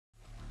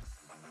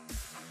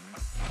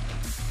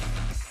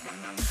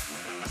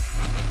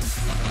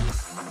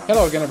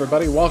Hello again,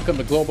 everybody. Welcome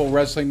to Global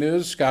Wrestling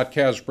News. Scott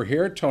Casper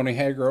here, Tony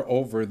Hager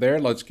over there.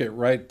 Let's get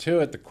right to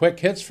it. The quick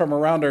hits from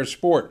around our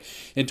sport.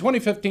 In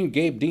 2015,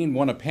 Gabe Dean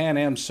won a Pan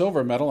Am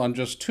silver medal on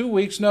just 2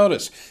 weeks'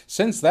 notice.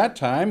 Since that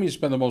time, he's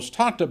been the most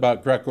talked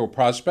about Greco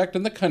prospect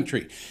in the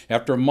country.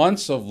 After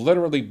months of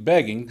literally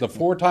begging, the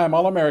four-time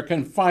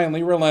All-American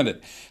finally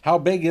relented. How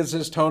big is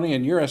this, Tony,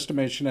 in your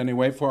estimation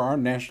anyway, for our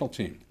national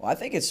team? Well, I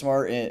think it's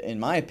smart,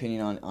 in my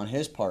opinion, on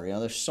his part. You know,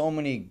 there's so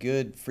many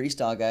good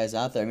freestyle guys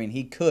out there. I mean,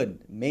 he could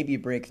maybe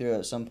break through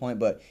at some point,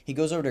 but he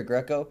goes over to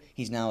Greco,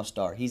 he's now a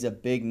star. He's a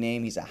big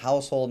name. He's a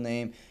household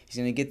name. He's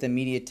going to get the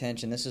media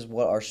attention. This is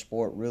what our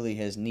sport really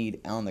has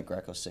need on the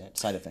Greco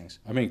side of things.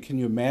 I mean, can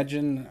you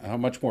imagine how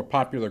much more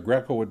popular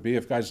Greco would be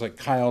if guys like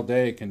Kyle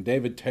Dake and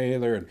David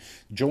Taylor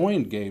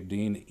joined Gabe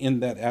Dean in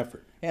that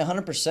effort? Yeah,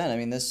 100%. I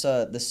mean, this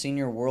the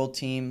senior world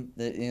team,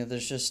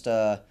 there's just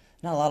not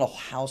a lot of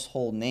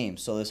household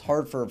names, so it's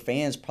hard for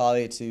fans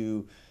probably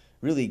to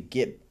really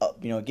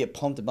get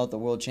pumped about the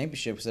world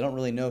championship because they don't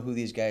really know who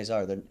these guys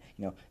are. They're,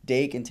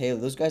 Dake and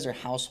Taylor, those guys are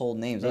household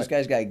names. Those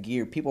guys got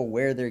gear. People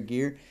wear their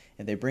gear.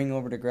 If they bring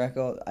over to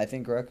Greco, I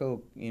think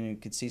Greco,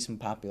 could see some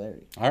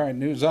popularity. All right,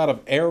 news out of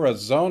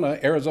Arizona.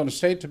 Arizona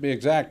State, to be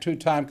exact,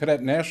 two-time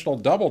cadet national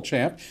double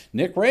champ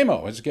Nick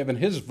Raimo has given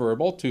his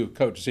verbal to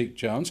Coach Zeke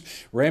Jones.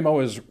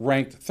 Raimo is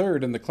ranked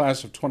third in the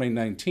class of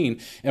 2019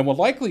 and will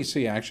likely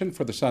see action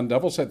for the Sun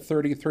Devils at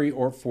 33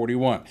 or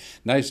 41.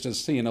 Nice to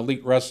see an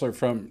elite wrestler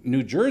from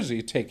New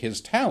Jersey take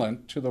his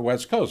talent to the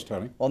West Coast,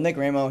 Tony. Well, Nick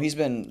Raimo, he's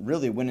been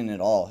really winning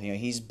it all.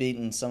 He's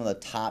beaten some of the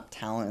top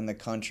talent in the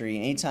country.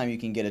 Anytime you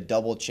can get a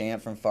double champ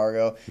from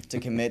Fargo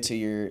to commit to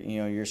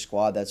your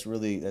squad, that's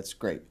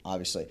great,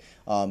 obviously.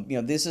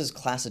 This is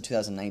class of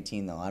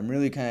 2019 though. I'm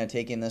really kind of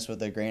taking this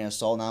with a grain of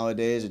salt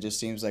nowadays. It just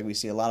seems like we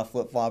see a lot of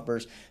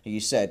flip-floppers. Like you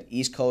said,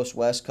 East Coast,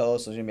 West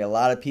Coast. There's going to be a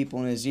lot of people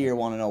in his ear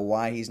want to know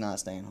why he's not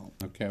staying home.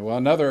 Okay, well,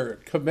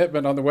 another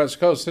commitment on the West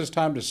Coast, this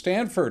time to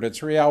Stanford.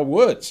 It's Real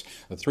Woods,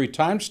 a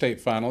three-time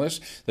state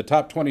finalist. The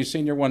top 20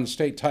 senior won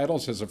state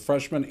titles as a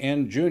freshman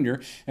and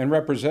junior and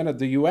represented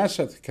the U.S.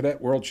 at the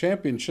Cadet World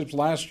Championships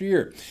last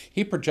year.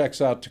 He projects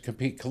out to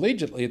compete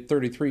collegiately at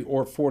 33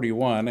 or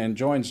 41 and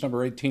joins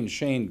number 18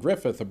 Shane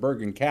Griffith, a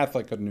Bergen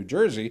Catholic of New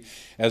Jersey,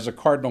 as a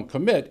Cardinal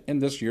commit in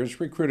this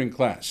year's recruiting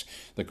class.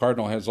 The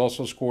Cardinal has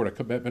also scored a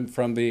commitment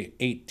from the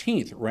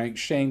 18th ranked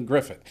Shane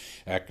Griffith.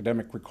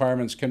 Academic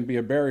requirements can be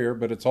a barrier,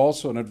 but it's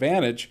also an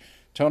advantage.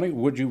 Tony,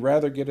 would you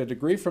rather get a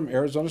degree from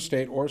Arizona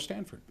State or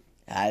Stanford?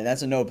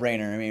 That's a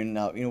no-brainer. I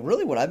mean,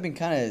 really what I've been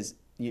kind of is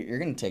you're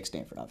going to take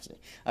Stanford, obviously.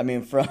 I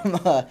mean, from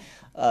what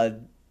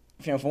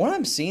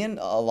I'm seeing,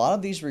 a lot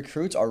of these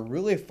recruits are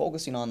really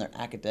focusing on their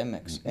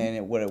academics. Mm-hmm.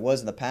 And what it was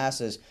in the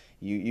past is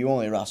you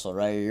only wrestle,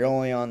 right? You're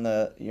on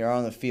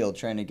the field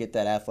trying to get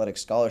that athletic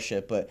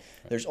scholarship, but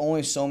there's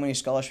only so many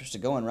scholarships to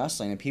go in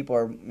wrestling, and people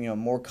are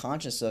more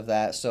conscious of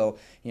that. So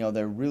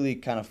they're really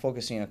kind of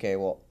focusing. Okay,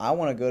 well, I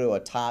want to go to a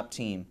top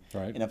team,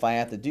 right? And if I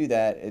have to do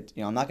that,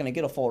 I'm not going to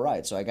get a full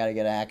ride, so I got to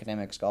get an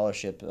academic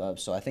scholarship.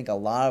 So I think a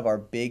lot of our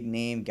big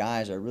name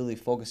guys are really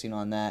focusing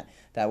on that.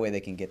 That way they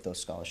can get those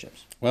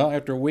scholarships. Well,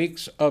 after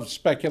weeks of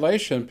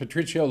speculation,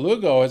 Patricio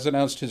Lugo has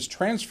announced his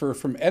transfer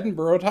from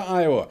Edinburgh to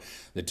Iowa.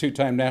 The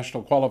two-time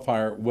national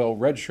qualifier will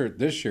redshirt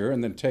this year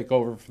and then take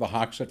over for the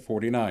Hawks at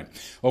 49.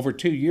 Over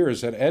 2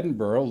 years at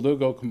Edinburgh,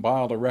 Lugo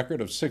compiled a record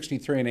of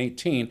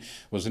 63-18,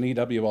 was an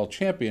EWL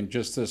champion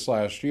just this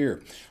last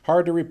year.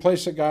 Hard to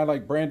replace a guy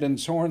like Brandon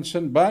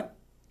Sorensen, but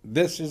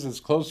this is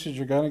as close as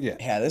you're going to get.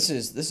 Yeah, this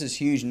is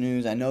huge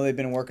news. I know they've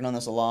been working on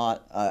this a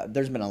lot.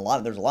 There's a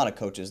lot of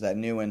coaches that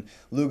knew when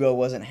Lugo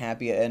wasn't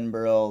happy at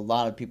Edinburgh. A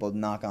lot of people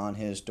knock on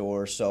his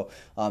door. So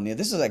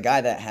this is a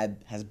guy that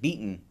has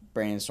beaten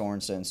Brandon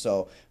Sorensen.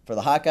 So for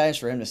the Hawkeyes,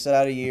 for him to sit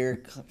out a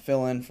year,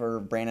 fill in for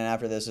Brandon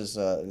after this is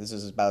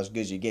about as good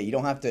as you get. You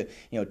don't have to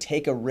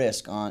take a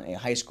risk on a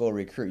high school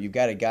recruit. You've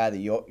got a guy that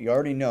you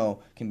already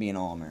know can be an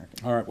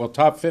All-American. All right, well,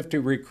 top 50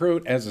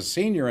 recruit as a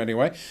senior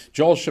anyway.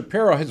 Joel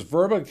Shapiro has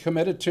verbally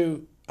committed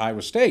to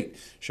Iowa State.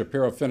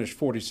 Shapiro finished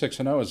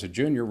 46-0 as a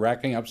junior,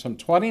 racking up some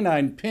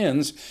 29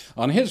 pins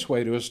on his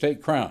way to a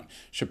state crown.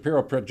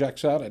 Shapiro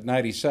projects out at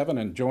 97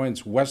 and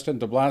joins Weston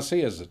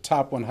DeBlasi as the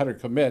top 100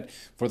 commit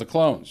for the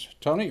Clones.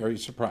 Tony, are you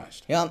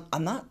surprised? Yeah,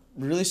 I'm not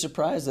really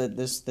surprised that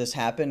this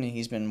happened.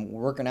 He's been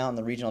working out in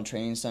the regional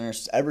training center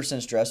ever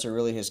since Dresser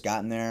really has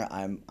gotten there.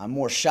 I'm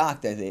more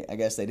shocked that he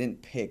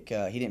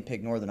didn't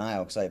pick Northern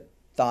Iowa, because I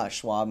thought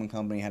Schwab and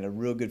company had a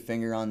real good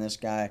finger on this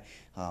guy.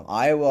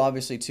 Iowa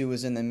obviously too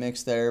was in the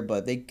mix there,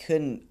 but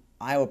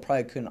Iowa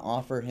probably couldn't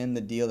offer him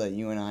the deal that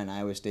UNI and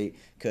Iowa State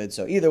could.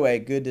 So either way,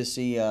 good to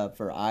see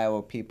for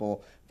Iowa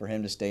people for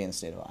him to stay in the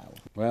state of Iowa.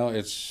 Well,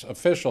 it's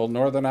official.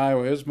 Northern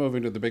Iowa is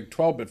moving to the Big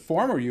 12, but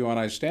former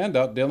UNI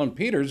standout Dylan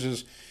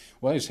Peters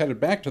he's headed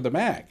back to the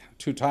MAC.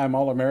 Two-time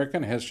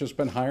All-American has just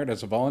been hired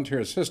as a volunteer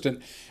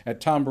assistant at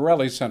Tom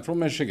Borelli's Central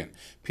Michigan.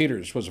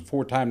 Peters was a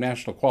four-time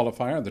national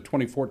qualifier and the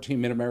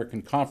 2014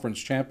 Mid-American Conference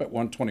champ at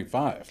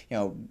 125.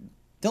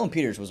 Dylan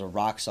Peters was a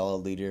rock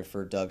solid leader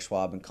for Doug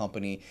Schwab and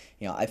company.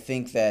 I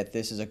think that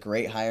this is a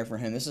great hire for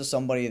him. This is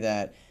somebody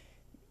that,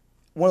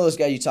 one of those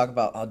guys you talk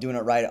about doing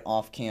it right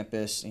off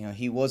campus.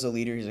 He was a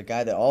leader. He's a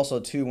guy that also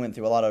too went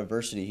through a lot of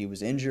adversity. He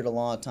was injured a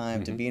lot of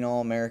time to be an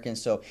All-American,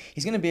 so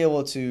he's going to be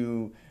able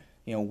to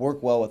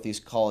work well with these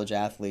college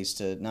athletes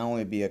to not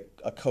only be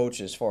a coach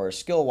as far as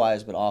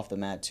skill-wise, but off the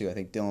mat too. I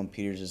think Dylan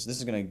Peters this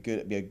is going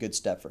to be a good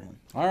step for him.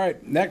 All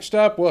right, next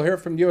up, we'll hear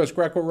from U.S.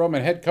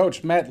 Greco-Roman head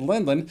coach Matt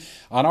Lindland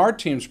on our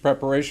team's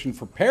preparation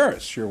for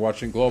Paris. You're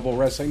watching Global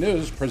Wrestling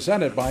News,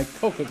 presented by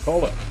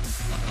Coca-Cola.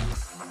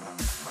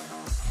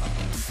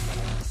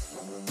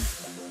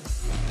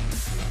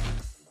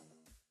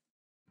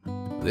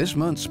 This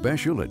month's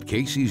special at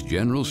Casey's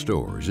General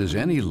Stores is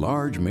any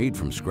large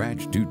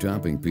made-from-scratch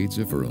 2-topping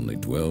pizza for only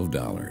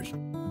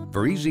 $12.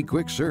 For easy,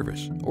 quick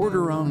service,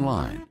 order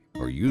online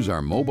or use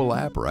our mobile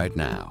app right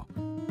now.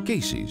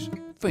 Casey's,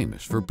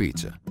 famous for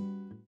pizza.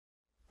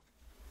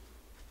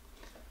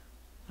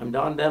 I'm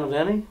Don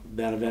Beneveni,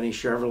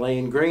 Chevrolet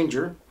in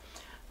Granger.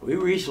 We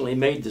recently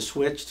made the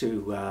switch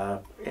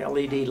to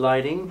LED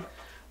lighting.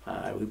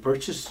 We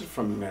purchased it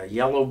from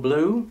Yellow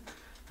Blue.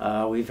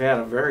 We've had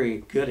a very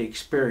good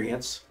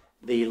experience.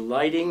 The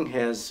lighting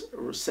has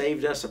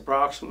saved us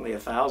approximately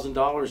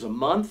 $1,000 a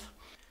month.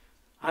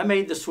 I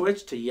made the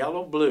switch to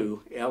Yellow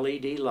Blue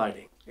LED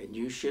lighting, and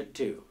you should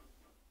too.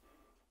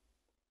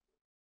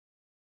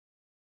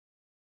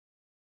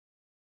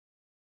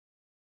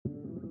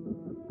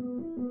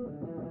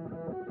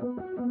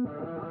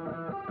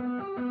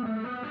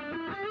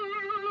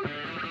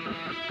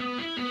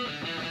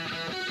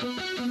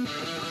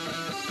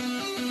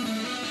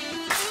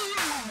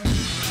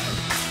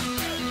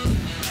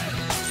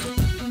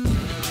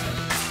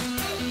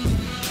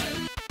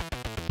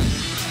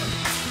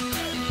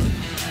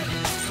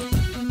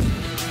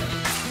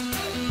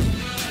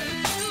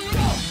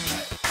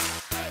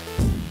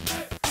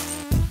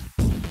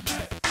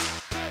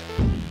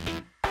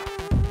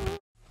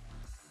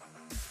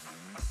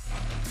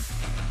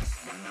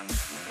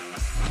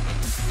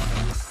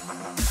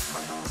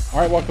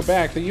 All right, welcome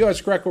back. The U.S.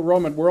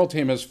 Greco-Roman World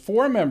Team has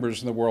 4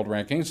 members in the world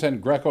rankings,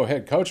 and Greco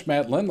head coach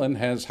Matt Lindland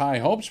has high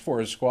hopes for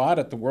his squad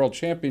at the World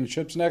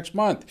Championships next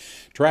month.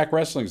 Track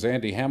Wrestling's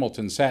Andy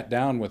Hamilton sat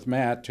down with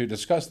Matt to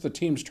discuss the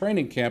team's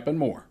training camp and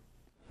more.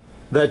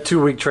 That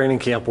 2-week training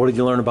camp, what did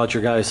you learn about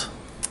your guys?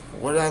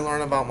 What did I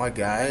learn about my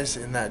guys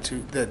in that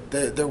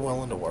that they're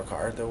willing to work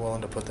hard. They're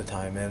willing to put the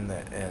time in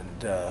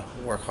and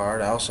work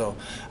hard. I also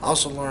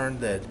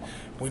learned that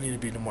we need to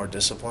be more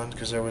disciplined,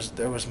 because there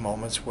was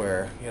moments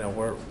where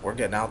we're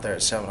getting out there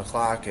at 7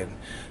 o'clock and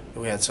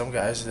we had some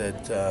guys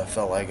that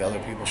felt like other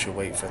people should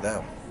wait for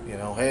them.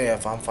 Hey,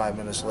 if I'm 5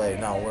 minutes late,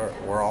 no,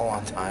 we're all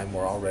on time.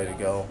 We're all ready to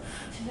go.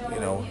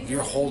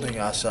 You're holding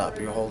us up.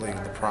 You're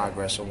holding the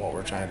progress of what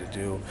we're trying to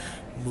do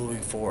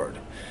moving forward.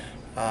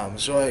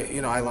 So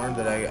I learned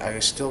that I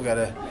still got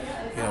to,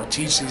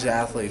 teach these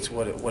athletes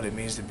what it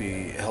means to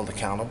be held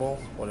accountable,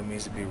 what it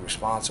means to be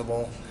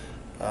responsible,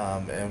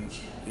 and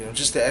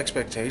just the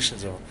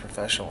expectations of a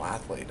professional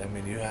athlete. I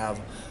mean, you have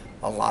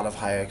a lot of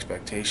high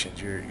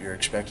expectations. You're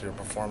expected to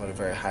perform at a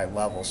very high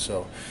level.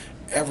 So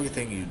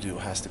everything you do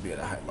has to be at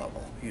a high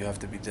level. You have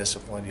to be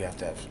disciplined. You have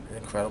to have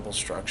incredible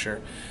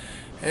structure.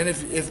 And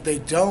if they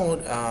don't,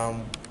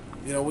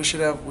 we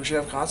should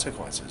have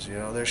consequences.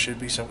 There should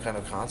be some kind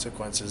of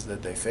consequences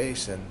that they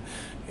face, and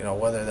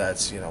whether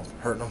that's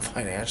hurting them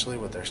financially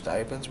with their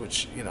stipends,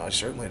 which I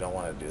certainly don't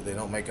want to do. They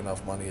don't make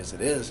enough money as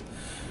it is,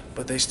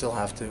 but they still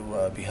have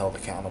to be held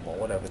accountable,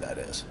 whatever that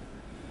is.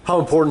 How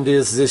important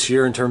is this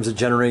year in terms of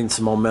generating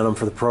some momentum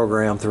for the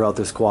program throughout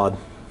this quad?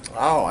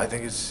 Oh, I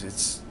think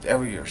it's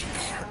every year's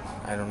important.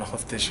 I don't know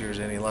if this year is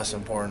any less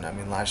important. I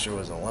mean, last year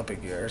was an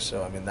Olympic year,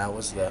 so I mean that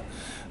was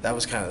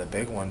kind of the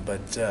big one.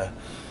 But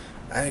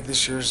I think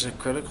this year is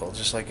critical.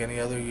 Just like any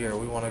other year,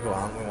 we want to go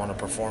out and we want to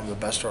perform the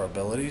best of our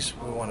abilities.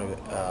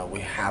 We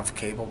have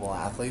capable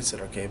athletes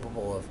that are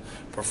capable of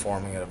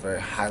performing at a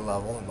very high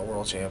level in the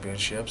World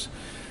Championships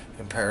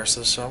in Paris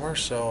this summer.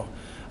 So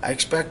I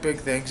expect big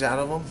things out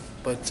of them,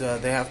 but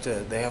they have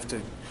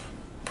to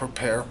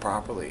prepare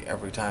properly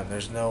every time.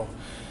 There's no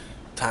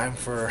time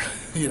for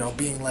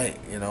being late.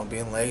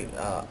 Being late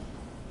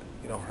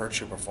hurts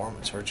your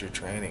performance, hurts your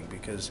training,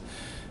 because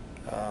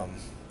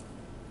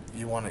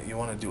you want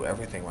to do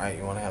everything right.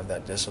 You want to have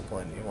that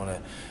discipline. You want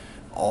to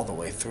all the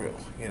way through.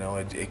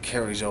 It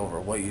carries over.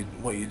 What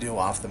you do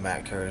off the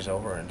mat carries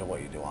over into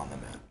what you do on the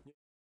mat.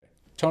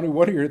 Tony,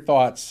 what are your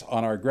thoughts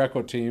on our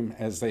Greco team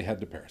as they head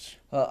to Paris?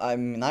 Well,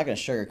 I'm not going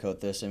to sugarcoat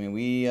this. I mean,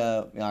 we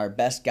our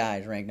best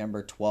guys ranked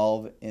number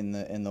 12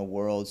 in the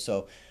world.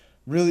 So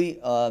really,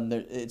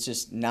 it's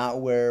just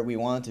not where we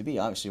want it to be.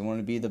 Obviously, we want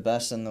to be the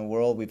best in the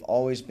world. We've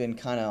always been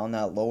kind of on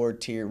that lower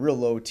tier, real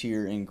low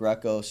tier in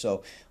Greco.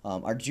 So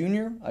our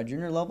junior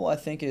level, I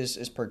think,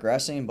 is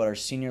progressing, but our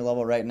senior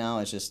level right now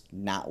is just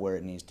not where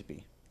it needs to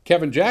be.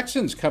 Kevin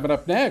Jackson's coming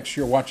up next.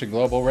 You're watching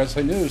Global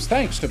Wrestling News,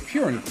 thanks to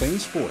Pure and Clean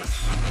Sports.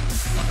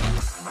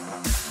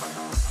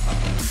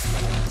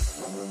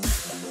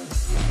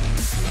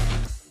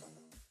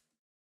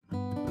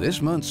 This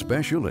month's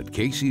special at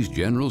Casey's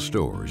General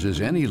Stores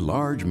is any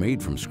large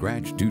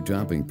made-from-scratch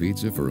two-topping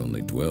pizza for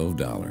only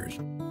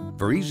 $12.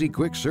 For easy,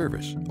 quick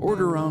service,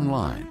 order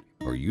online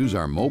or use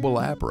our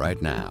mobile app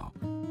right now.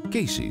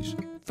 Casey's,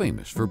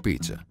 famous for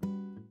pizza.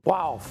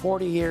 Wow,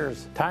 40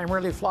 years. Time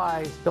really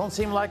flies. Don't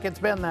seem like it's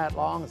been that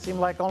long. It seemed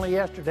like only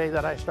yesterday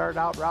that I started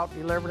out route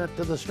delivering it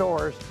to the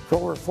stores. For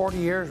over 40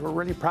 years, we're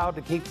really proud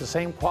to keep the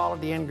same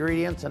quality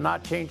ingredients and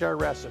not change our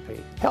recipe.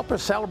 Help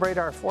us celebrate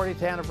our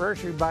 40th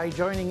anniversary by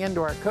joining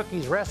into our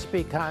cookies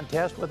recipe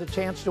contest with a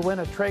chance to win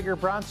a Traeger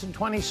Bronson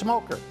 20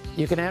 smoker.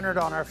 You can enter it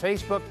on our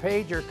Facebook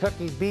page or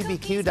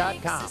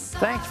cookiesbbq.com.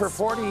 Thanks for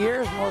 40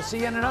 years, and we'll see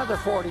you in another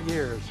 40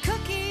 years.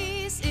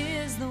 Cookies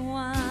is the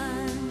one.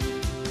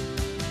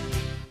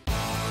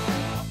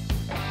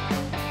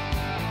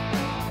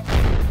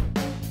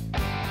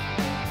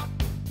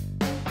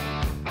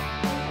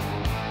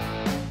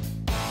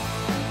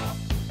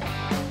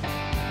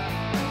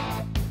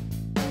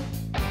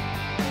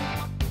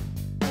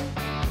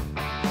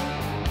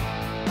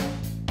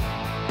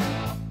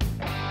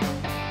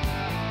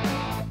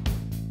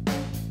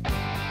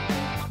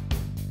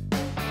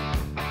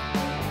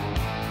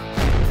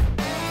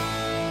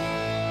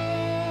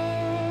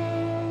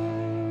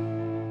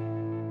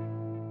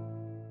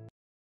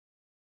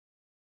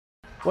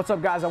 What's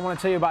up, guys? I want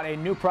to tell you about a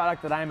new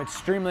product that I am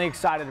extremely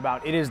excited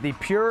about. It is the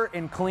Pure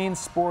and Clean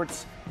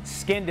Sports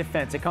Skin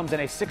Defense. It comes in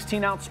a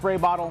 16-ounce spray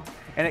bottle,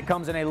 and it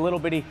comes in a little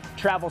bitty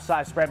travel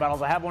size spray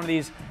bottles. I have one of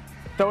these,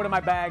 throw it in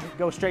my bag,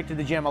 go straight to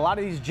the gym. A lot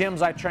of these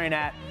gyms I train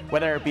at,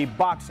 whether it be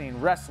boxing,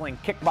 wrestling,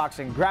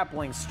 kickboxing,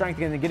 grappling, strength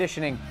and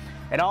conditioning,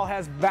 it all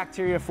has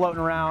bacteria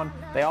floating around.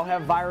 They all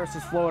have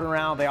viruses floating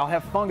around. They all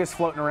have fungus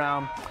floating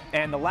around.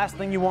 And the last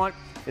thing you want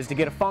is to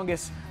get a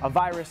fungus, a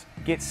virus,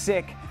 get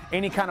sick,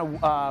 any kind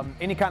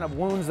of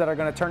wounds that are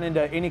going to turn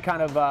into any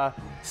kind of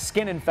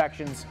skin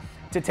infections,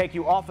 to take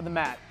you off of the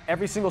mat.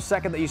 Every single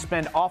second that you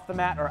spend off the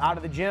mat or out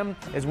of the gym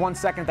is 1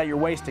 second that you're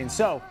wasting.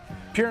 So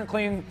Pure and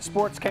Clean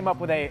Sports came up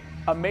with an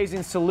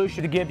amazing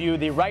solution to give you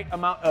the right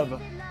amount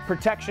of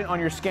protection on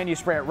your skin. You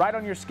spray it right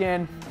on your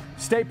skin.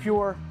 Stay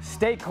pure,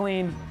 stay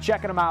clean.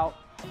 Checking them out,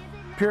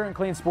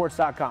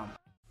 pureandcleansports.com.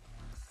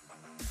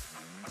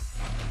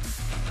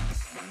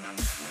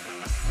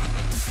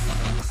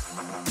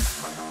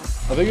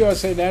 Well, the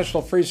USA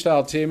National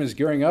Freestyle Team is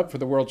gearing up for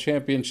the World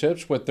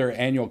Championships with their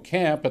annual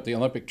camp at the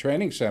Olympic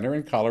Training Center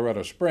in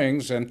Colorado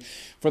Springs. And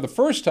for the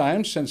first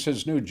time since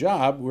his new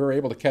job, we were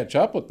able to catch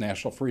up with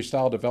National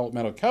Freestyle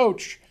Developmental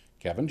Coach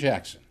Kevin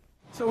Jackson.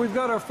 So we've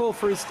got our full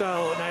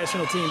freestyle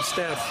national team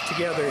staff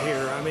together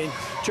here. I mean,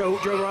 Joe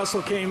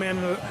Russell came in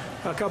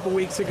a couple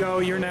weeks ago.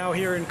 You're now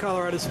here in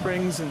Colorado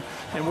Springs and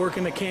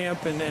working the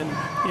camp and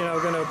you know,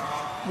 going to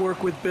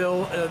work with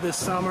Bill this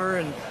summer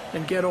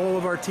and get all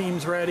of our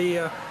teams ready.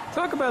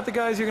 Talk about the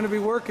guys you're going to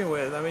be working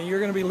with. I mean, you're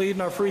going to be leading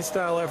our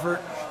freestyle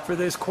effort for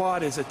this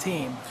quad as a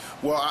team.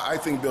 Well, I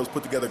think Bill's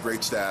put together a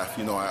great staff.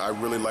 You know, I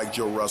really like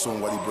Joe Russell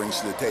and what he brings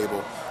to the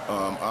table.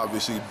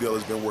 Obviously, Bill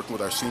has been working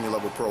with our senior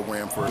level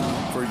program for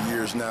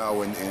years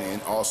now,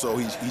 and also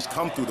he's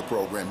come through the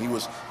program. He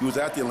was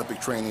at the Olympic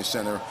Training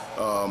Center,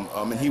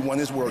 and he won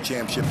his world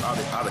championship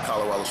out of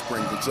Colorado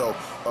Springs. And so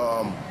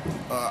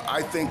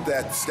I think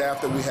that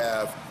staff that we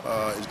have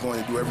is going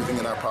to do everything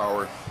in our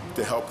power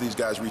to help these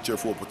guys reach their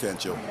full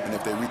potential. And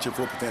if they reach their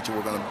full potential,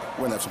 we're going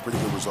to have some pretty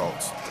good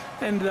results.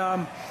 And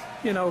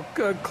you know,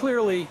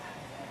 clearly,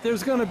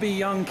 there's going to be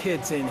young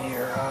kids in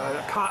here,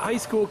 high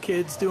school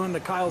kids doing the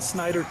Kyle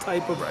Snyder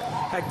type of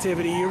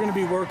activity. You're going to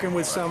be working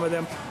with some of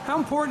them. How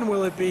important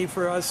will it be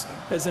for us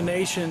as a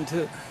nation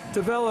to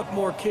develop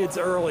more kids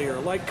earlier,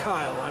 like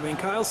Kyle? I mean,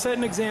 Kyle set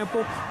an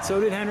example, so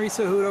did Henry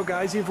Cejudo,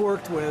 guys you've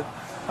worked with.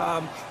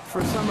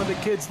 For some of the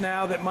kids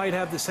now that might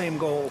have the same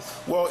goals?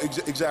 Well,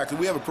 exactly.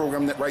 We have a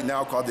program right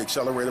now called the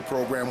Accelerator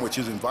Program, which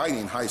is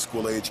inviting high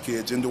school age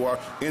kids into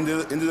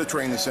the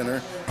training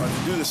center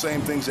to do the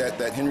same things that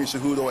Henry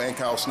Cejudo and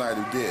Kyle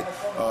Snyder did.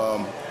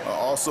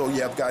 Also,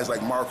 you have guys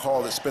like Mark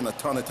Hall that spend a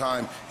ton of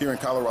time here in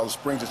Colorado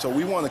Springs, and so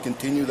we want to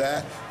continue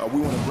that.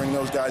 We want to bring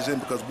those guys in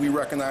because we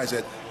recognize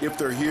that if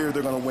they're here,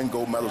 they're going to win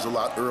gold medals a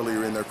lot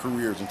earlier in their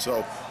careers, and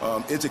so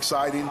it's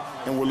exciting,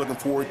 and we're looking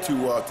forward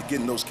to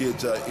getting those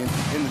kids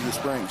into the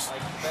Springs.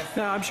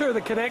 Now, I'm sure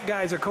the cadet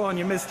guys are calling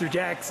you Mr.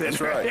 Jackson.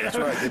 That's right. That's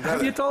right.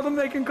 Have you told them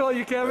they can call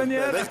you Kevin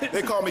yet?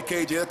 They call me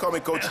KJ. They call me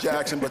Coach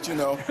Jackson. But you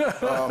know,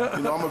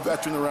 I'm a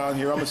veteran around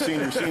here. I'm a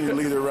senior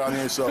leader around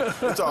here. So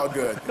it's all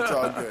good. It's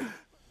all good.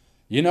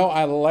 You know,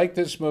 I like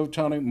this move,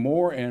 Tony,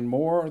 more and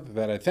more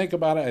that I think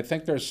about it. I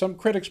think there's some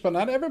critics, but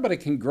not everybody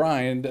can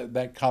grind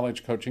that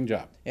college coaching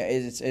job. Yeah,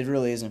 it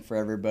really isn't for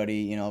everybody.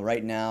 You know,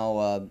 right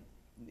now,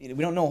 we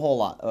don't know a whole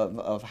lot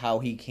of how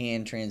he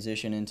can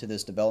transition into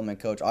this development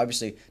coach.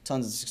 Obviously,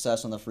 tons of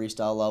success on the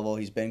freestyle level.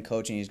 He's been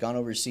coaching. He's gone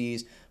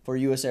overseas for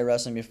USA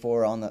Wrestling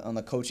before on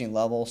the coaching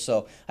level.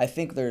 So I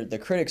think the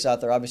critics out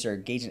there obviously are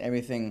gauging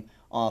everything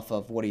off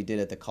of what he did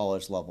at the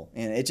college level,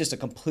 and it's just a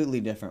completely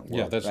different world.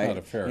 Yeah, that's right? not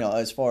a fair. You know,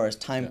 as far as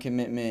time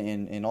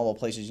commitment and all the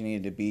places you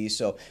needed to be.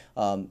 So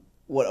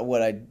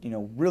what I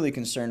really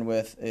concerned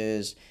with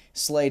is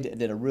Slade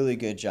did a really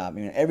good job.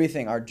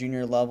 Everything, our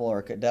junior level,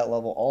 our cadet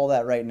level, all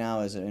that right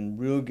now is in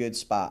real good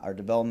spot. Our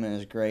development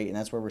is great, and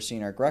that's where we're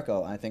seeing our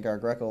Greco. I think our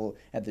Greco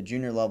at the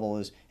junior level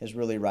is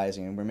really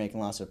rising, and we're making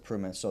lots of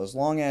improvements. So as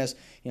long as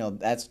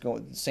that's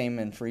same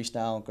in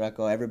freestyle,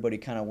 Greco, everybody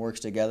kind of works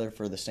together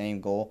for the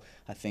same goal,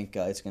 I think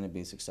it's going to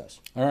be a success.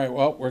 All right,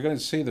 well, we're going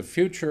to see the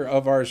future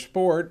of our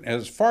sport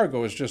as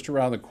Fargo is just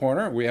around the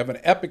corner. We have an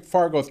epic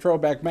Fargo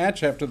throwback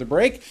match after the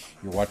break.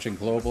 You're watching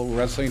Global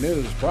Wrestling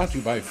News, brought to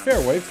you by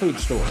Fairway Food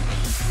Stores.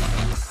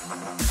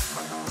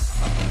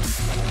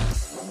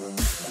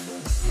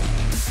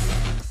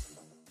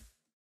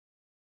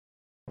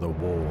 The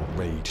war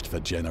raged for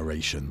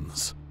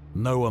generations.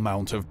 No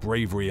amount of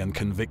bravery and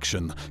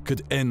conviction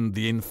could end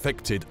the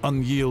infected,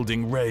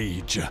 unyielding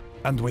rage.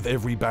 And with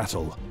every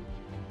battle,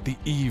 the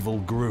evil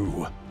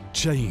grew,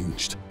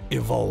 changed,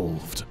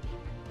 evolved.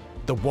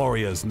 The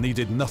warriors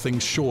needed nothing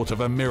short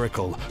of a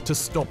miracle to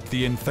stop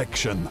the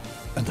infection,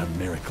 and a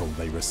miracle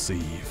they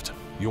received.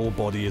 Your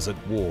body is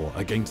at war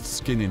against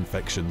skin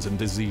infections and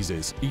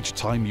diseases each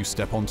time you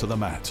step onto the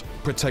mat.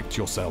 Protect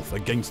yourself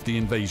against the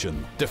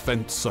invasion.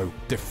 Defend Soap.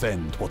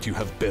 Defend what you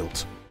have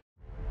built.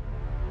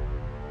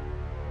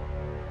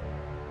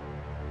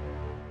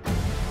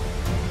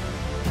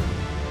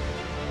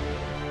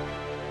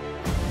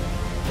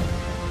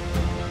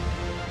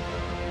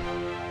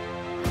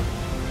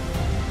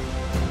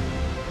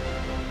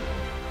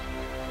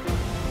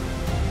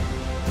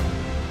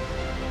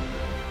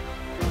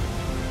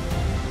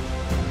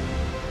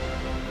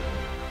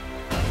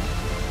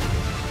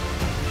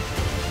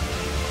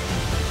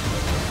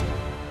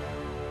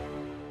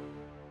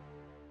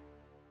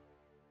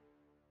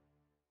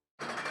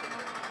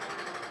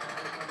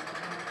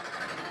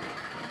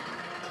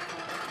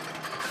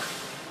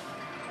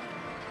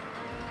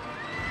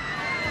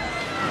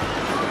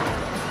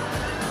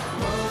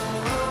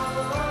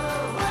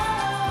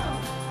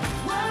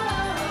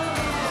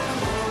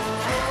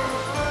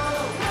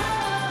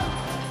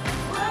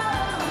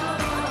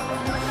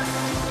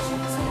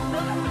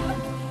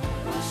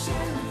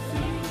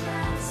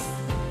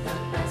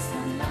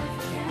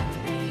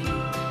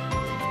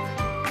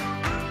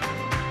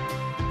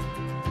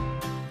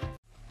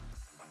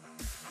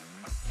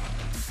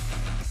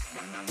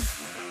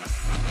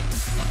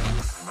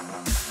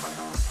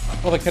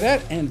 Well, the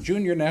Cadet and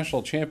Junior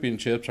National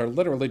Championships are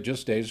literally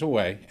just days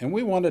away, and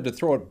we wanted to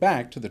throw it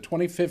back to the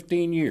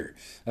 2015 year.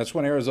 That's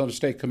when Arizona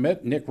State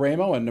commit Nick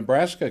Raimo and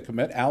Nebraska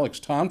commit Alex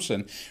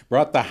Thomsen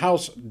brought the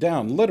house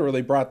down,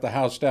 literally brought the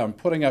house down,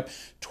 putting up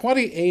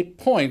 28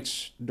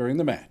 points during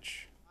the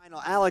match.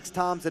 Alex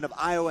Thomsen of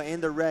Iowa in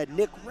the red,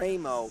 Nick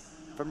Raimo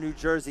from New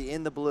Jersey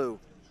in the blue.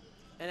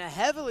 And a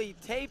heavily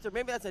taped, or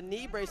maybe that's a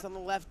knee brace on the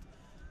left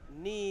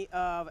knee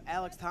of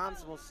Alex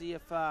Thomsen. We'll see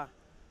if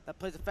that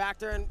plays a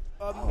factor, and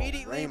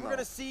immediately we're going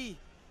to see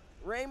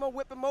Raimo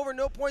whip him over.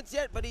 No points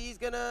yet, but he's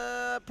going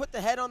to put the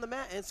head on the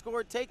mat and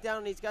score a takedown,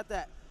 and he's got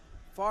that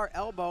far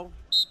elbow.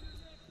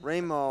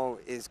 Raimo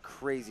is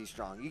crazy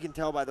strong. You can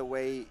tell by the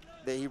way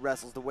that he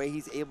wrestles, the way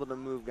he's able to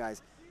move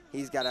guys.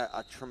 He's got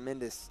a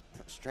tremendous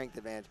strength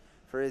advantage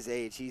for his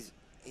age.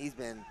 He's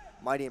been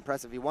mighty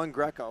impressive. He won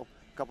Greco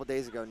a couple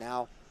days ago.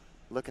 Now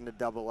looking to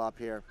double up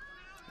here.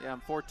 Yeah,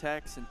 4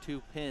 techs and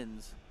 2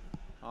 pins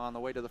on the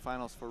way to the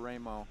finals for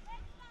Raimo.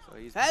 So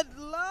he's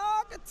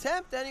headlock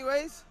attempt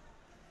anyways.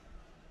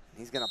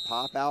 He's going to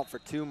pop out for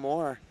 2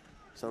 more.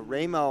 So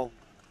Raimo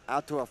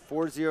out to a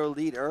 4-0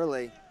 lead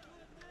early.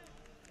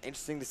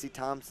 Interesting to see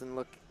Thomsen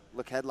look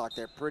headlock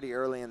there pretty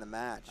early in the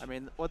match. I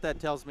mean, what that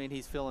tells me,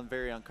 he's feeling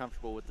very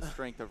uncomfortable with the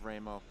strength of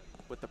Raimo,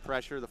 with the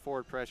pressure, the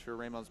forward pressure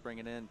Raimo's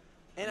bringing in.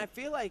 And I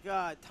feel like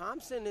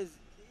Thomsen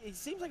he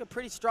seems like a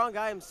pretty strong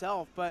guy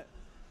himself, but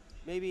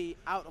maybe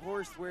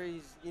out-horsed where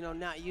he's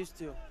not used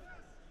to.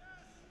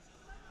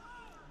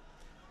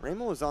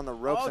 Raimo was on the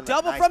ropes. Oh,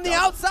 double from the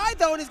outside,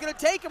 though, and he's going to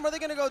take him. Are they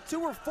going to go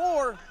 2 or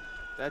 4?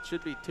 That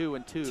should be 2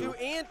 and 2. 2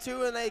 and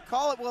 2, and they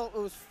call it, well, it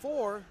was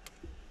 4.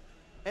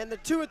 And the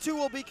 2 and 2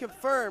 will be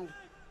confirmed.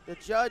 The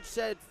judge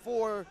said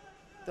 4.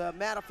 The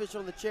mat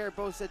official in the chair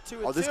both said 2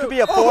 and 2. Oh, this could be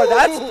a 4.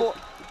 That's 4.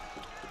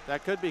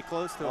 That could be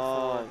close to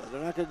a 4.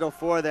 They're not going to go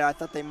 4 there. I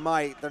thought they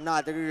might. They're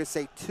not. They're going to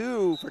say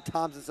 2 for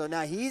Thomsen. So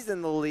now he's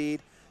in the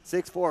lead.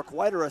 6-4,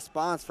 quite a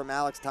response from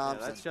Alex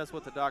Thomsen. Yeah, that's just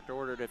what the doctor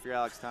ordered if you're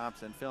Alex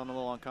Thomsen. Feeling a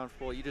little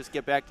uncomfortable, you just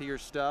get back to your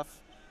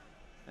stuff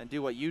and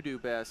do what you do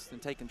best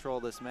and take control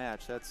of this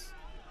match. That's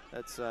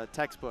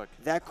textbook.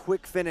 That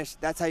quick finish,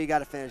 that's how you got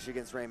to finish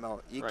against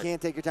Raimo. You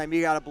can't take your time.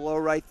 You got to blow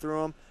right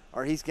through him,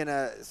 or he's going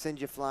to send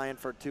you flying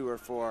for 2 or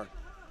 4.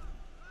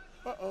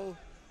 Uh-oh.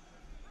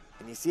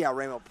 And you see how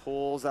Raimo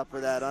pulls up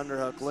with that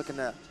underhook, looking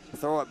to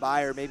throw it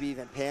by or maybe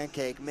even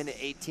pancake. Minute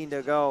 18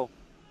 to go.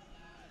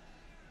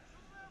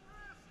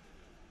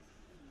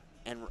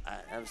 And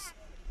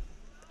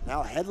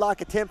now a headlock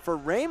attempt for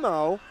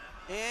Raimo.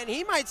 And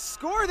he might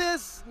score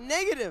this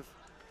negative.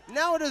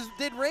 Now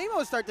did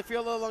Raimo start to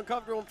feel a little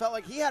uncomfortable and felt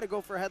like he had to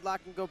go for a headlock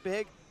and go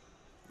big?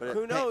 But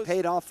who knows?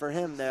 Paid off for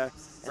him there.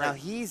 And now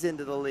he's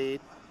into the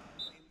lead.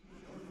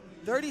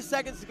 30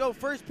 seconds to go.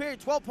 First period,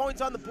 12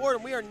 points on the board,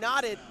 and we are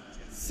knotted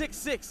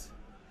 6-6.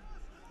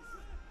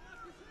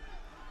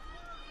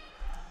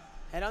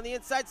 Head on the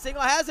inside,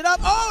 single, has it up.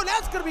 Oh, and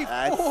that's going to be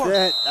 4.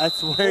 That's it.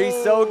 That's where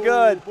he's so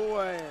good. Oh,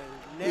 boy.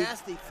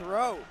 Nasty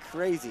throw.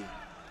 Crazy.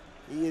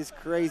 He is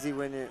crazy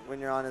when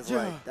you're on his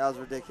leg. That was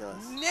ridiculous.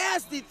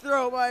 Nasty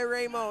throw by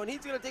Raimo, and he's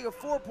going to take a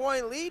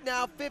 4-point lead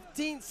now.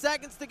 15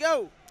 seconds to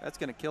go. That's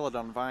going to kill it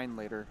on Vine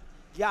later.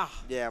 Yeah.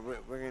 Yeah, we're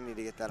going to need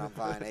to get that on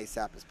Vine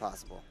ASAP as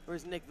possible.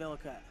 Where's Nick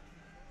Villicutt?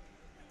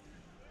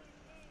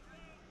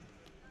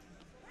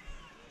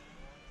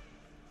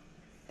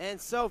 And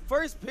so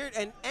first period,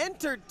 an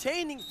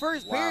entertaining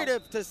first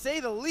period, to say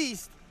the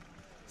least.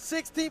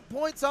 16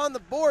 points on the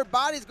board,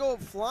 bodies go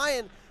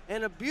flying,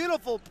 and a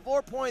beautiful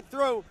 4-point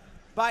throw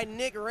by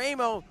Nick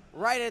Raimo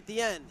right at the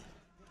end.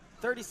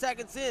 30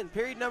 seconds in,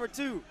 period number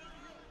 2.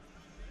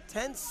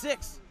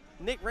 10-6,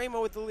 Nick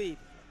Raimo with the lead.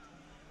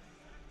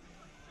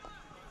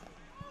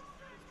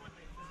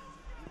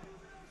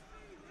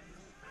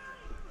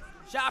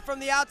 Shot from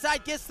the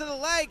outside, gets to the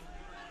leg.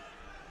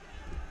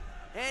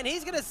 And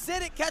he's gonna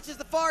sit it, catches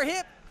the far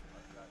hip.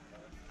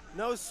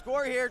 No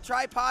score here,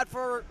 tripod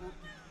for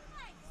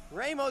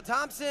Raimo.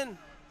 Thomsen.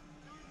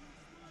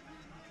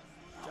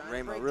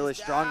 Raimo really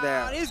strong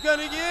there. He's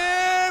gonna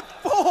get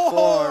 4.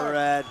 4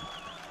 red.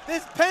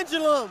 This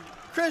pendulum,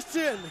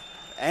 Christian.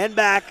 And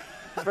back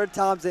for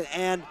Thomsen,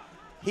 and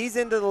he's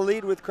into the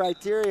lead with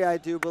criteria, I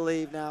do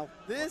believe now.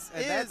 This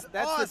and is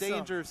that's awesome. the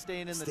danger of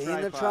staying in the Stay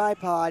tripod. in the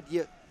tripod.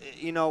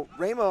 You know,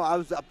 Raimo, I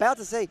was about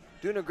to say,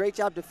 doing a great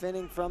job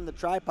defending from the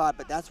tripod,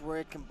 but that's where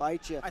it can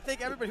bite you. I think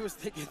everybody was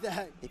thinking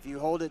that. If you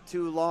hold it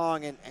too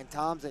long, and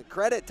Thomsen,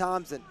 credit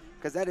Thomsen,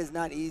 because that is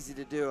not easy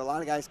to do. A lot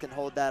of guys can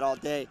hold that all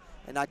day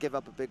and not give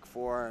up a big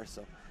 4.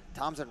 So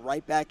Thomsen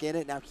right back in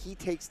it. Now he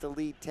takes the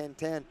lead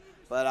 10-10,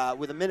 but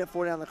with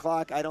 1:40 on the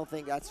clock, I don't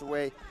think that's the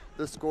way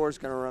the score is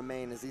going to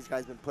remain, as these guys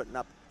have been putting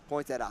up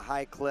points at a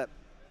high clip.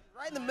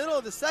 Right in the middle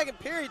of the second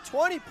period,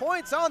 20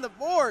 points on the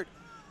board.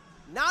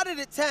 Knotted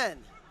at 10.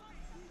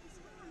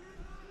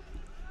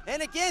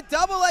 And again,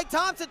 double leg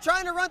Thomsen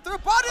trying to run through.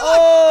 Body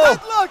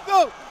lock, good luck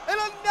though. And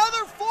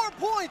another 4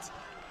 points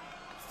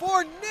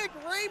for Nick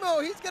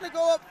Raimo. He's gonna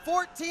go up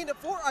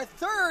 14-4, a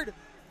third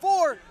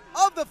 4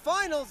 of the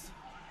finals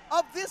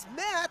of this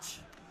match.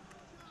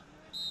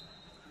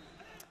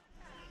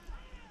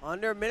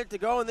 Under a minute to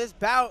go in this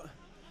bout.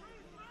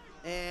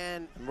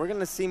 And we're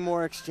gonna see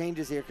more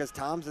exchanges here, because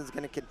Thomsen's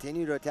gonna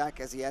continue to attack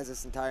as he has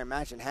this entire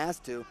match, and has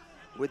to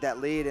with that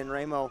lead, and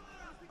Raimo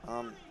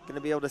gonna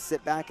be able to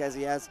sit back as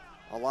he has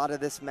a lot of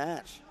this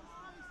match.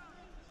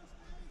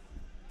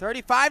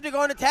 35 to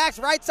go in attacks.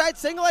 Right side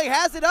single leg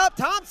has it up.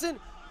 Thomsen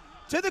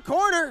to the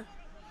corner.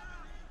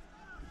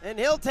 And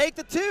he'll take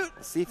the toot.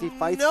 Let's see if he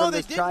fights from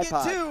this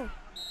tripod. Get 2.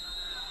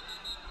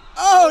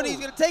 Oh, and he's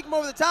going to take him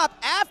over the top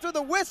after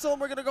the whistle.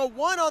 We're going to go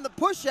 1 on the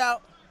push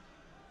out.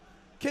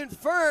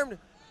 Confirmed.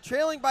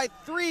 Trailing by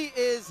 3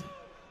 is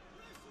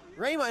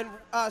Raimo, and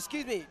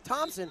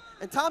Thomsen.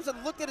 And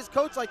Thomsen looked at his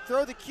coach like,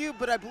 throw the cube,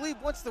 but I believe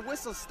once the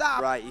whistle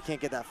stopped. Right, you can't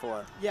get that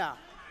 4. Yeah,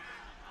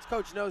 his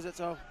coach knows it,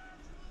 so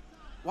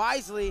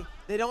wisely,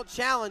 they don't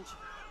challenge.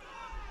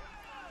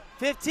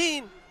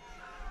 15.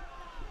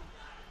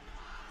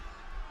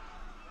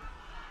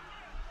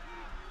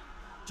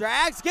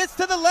 Drags, gets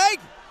to the leg.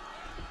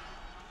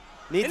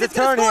 Needs a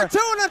turn here. 2,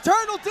 and a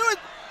turn will do it.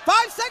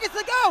 5 seconds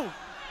to go.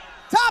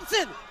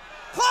 Thomsen,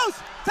 close.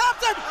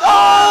 Thomsen.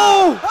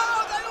 Oh!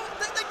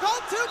 They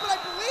called 2, but I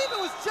believe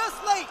it was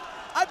just late.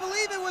 I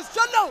believe it was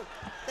just, no.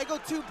 They go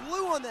 2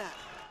 blue on that.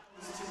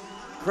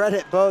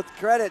 Credit both.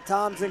 Credit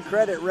Thomsen,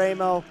 credit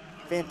Raimo.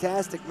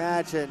 Fantastic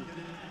match, and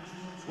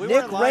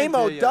Nick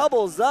Raimo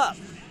doubles up.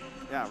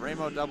 Yeah,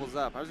 Raimo doubles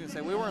up. I was going to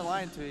say, we weren't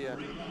lying to you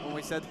when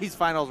we said these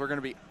finals were going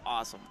to be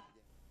awesome.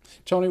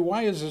 Tony,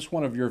 why is this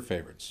one of your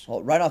favorites?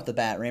 Well, right off the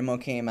bat,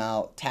 Raimo came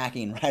out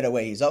attacking right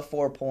away. He's up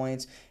 4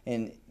 points,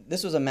 and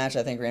this was a match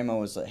I think Raimo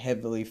was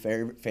heavily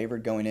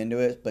favored going into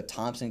it, but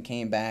Thomsen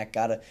came back,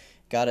 got a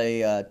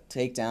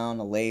takedown,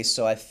 a lace.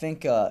 So I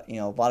think a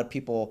lot of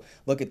people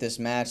look at this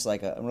match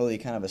like a really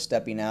kind of a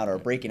stepping out or a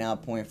breaking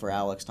out point for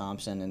Alex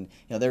Thomsen, and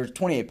there were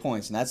 28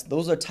 points, and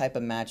those are the type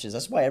of matches.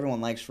 That's why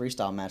everyone likes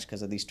freestyle match,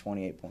 because of these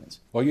 28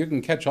 points. Well, you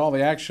can catch all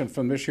the action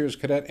from this year's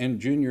Cadet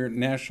and Junior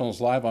Nationals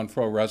live on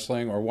Pro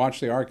Wrestling, or watch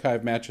the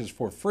archive matches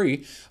for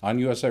free on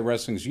USA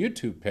Wrestling's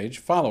YouTube page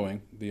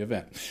following the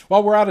event.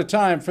 Well, we're out of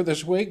time for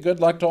this week.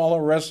 Good luck to all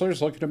our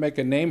wrestlers looking to make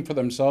a name for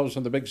themselves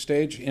on the big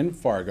stage in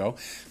Fargo.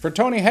 For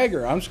Tony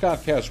Hager, I'm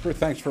Scott Casper.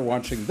 Thanks for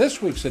watching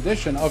this week's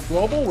edition of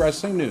Global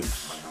Wrestling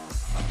News.